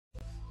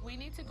we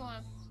need to go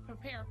and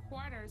prepare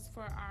quarters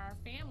for our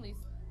families,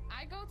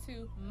 I go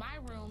to my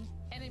room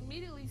and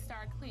immediately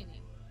start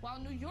cleaning, while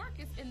New York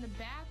is in the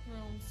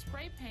bathroom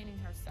spray painting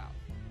herself.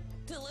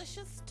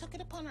 Deelishis took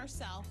it upon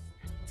herself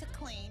to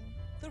clean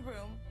the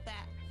room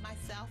that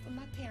myself and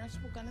my parents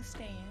were gonna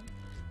stay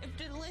in. If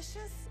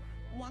Deelishis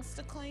wants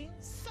to clean,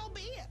 so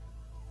be it.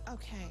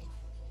 Okay,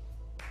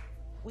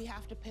 we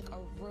have to pick a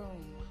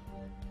room.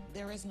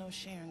 There is no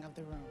sharing of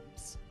the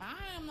rooms. I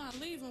am not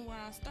leaving where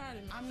I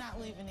started. I'm not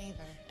leaving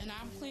either. And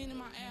I'm cleaning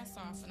my ass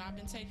off, and I've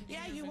been taking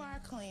care of it. Yeah, you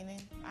are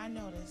cleaning. I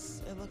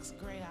noticed. It looks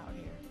great out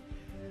here.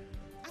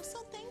 I'm so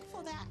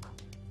thankful that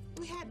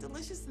we had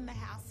Deelishis in the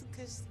house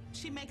because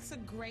she makes a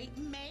great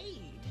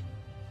maid.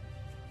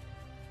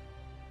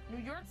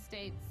 New York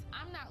states,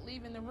 I'm not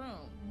leaving the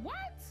room.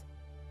 What?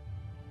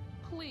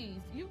 Please,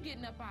 you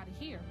getting up out of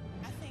here.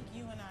 I think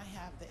you and I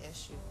have the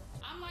issue.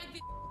 I'm like,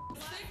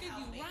 sick of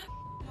you run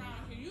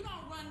around here. You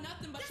don't run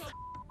nothing but your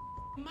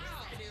mouth.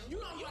 You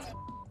don't run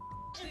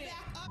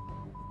back up.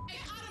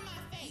 Get out of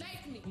my face.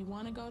 Make me. You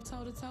want to go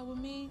toe-to-toe with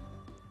me?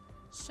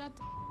 Shut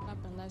the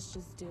up and let's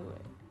just do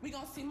it. We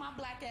gonna see my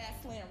black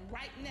ass laying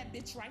right in that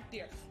bitch right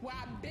there, where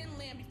I've been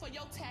laying before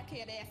your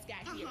tackhead ass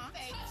got here.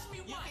 Touch me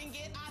once. You can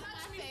get out of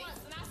my face. Touch me once,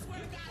 and I swear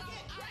to God, I'll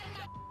break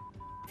my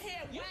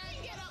hair. You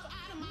can get up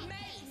out of my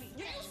face.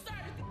 You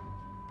started the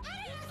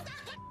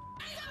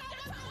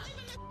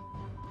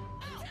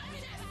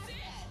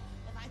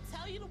If I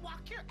tell you to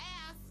walk your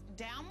ass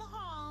down the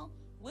hall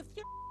with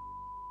your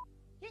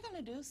you're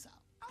gonna do so.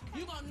 Okay.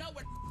 You gonna know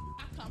where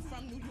I come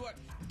from, New York,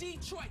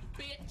 Detroit,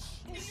 bitch.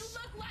 And you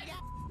look like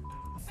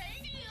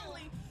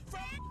Steely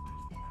from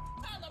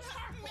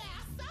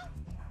Massa.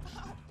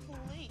 Oh,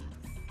 please.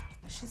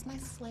 She's my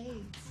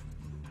slave.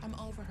 I'm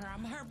over her.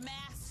 I'm her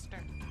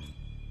master.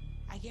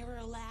 I give her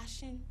a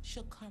lashing,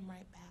 she'll come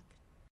right back.